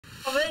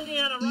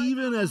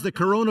Even as the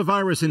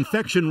coronavirus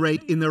infection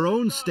rate in their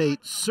own state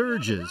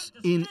surges,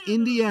 in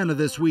Indiana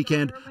this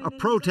weekend, a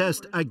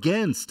protest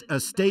against a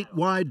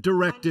statewide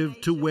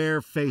directive to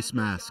wear face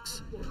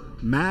masks.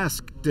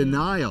 Mask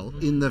denial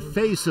in the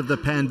face of the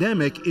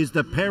pandemic is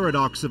the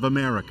paradox of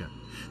America.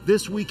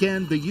 This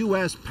weekend, the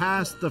U.S.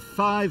 passed the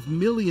 5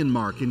 million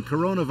mark in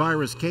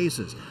coronavirus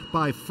cases,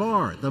 by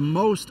far the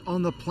most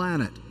on the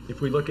planet. If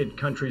we look at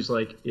countries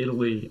like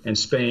Italy and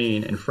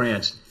Spain and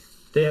France,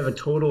 they have a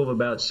total of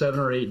about 7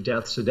 or 8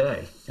 deaths a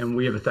day, and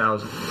we have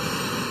 1,000.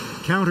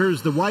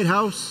 Counters the White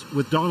House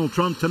with Donald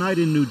Trump tonight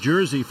in New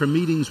Jersey for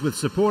meetings with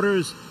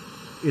supporters.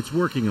 It's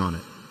working on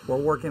it. We're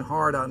working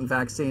hard on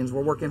vaccines.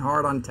 We're working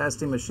hard on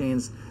testing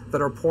machines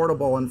that are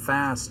portable and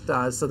fast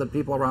so that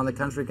people around the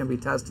country can be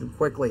tested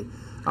quickly.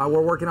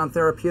 We're working on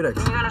therapeutics.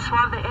 You're going to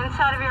swab the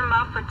inside of your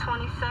mouth for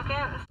 20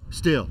 seconds.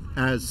 Still,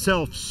 as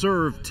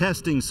self-serve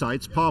testing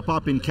sites pop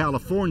up in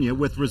California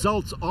with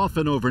results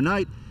often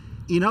overnight,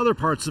 in other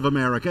parts of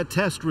America,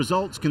 test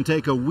results can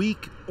take a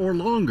week or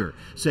longer,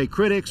 say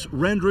critics,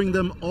 rendering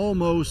them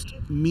almost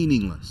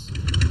meaningless.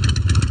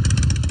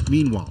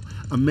 Meanwhile,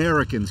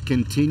 Americans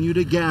continue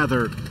to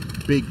gather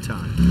big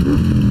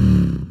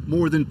time.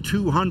 More than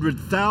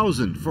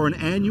 200,000 for an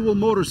annual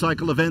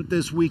motorcycle event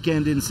this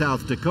weekend in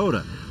South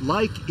Dakota.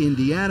 Like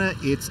Indiana,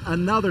 it's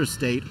another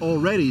state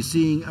already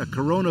seeing a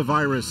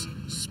coronavirus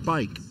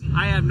spike.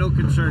 I have no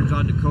concerns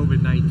on the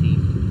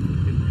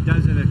COVID-19.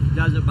 It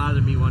doesn't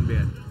bother me one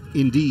bit.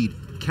 Indeed,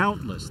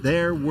 countless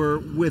there were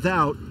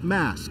without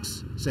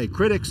masks. Say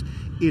critics,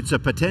 it's a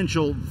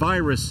potential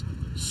virus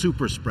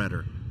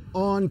superspreader.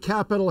 On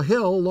Capitol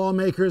Hill,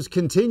 lawmakers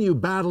continue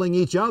battling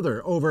each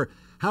other over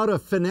how to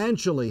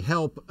financially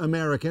help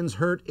Americans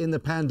hurt in the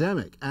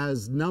pandemic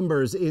as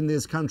numbers in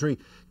this country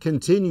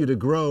continue to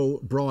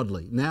grow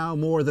broadly. Now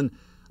more than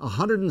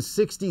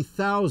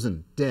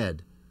 160,000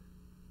 dead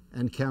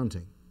and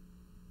counting.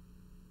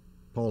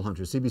 Paul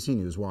Hunter, CBC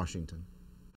News, Washington.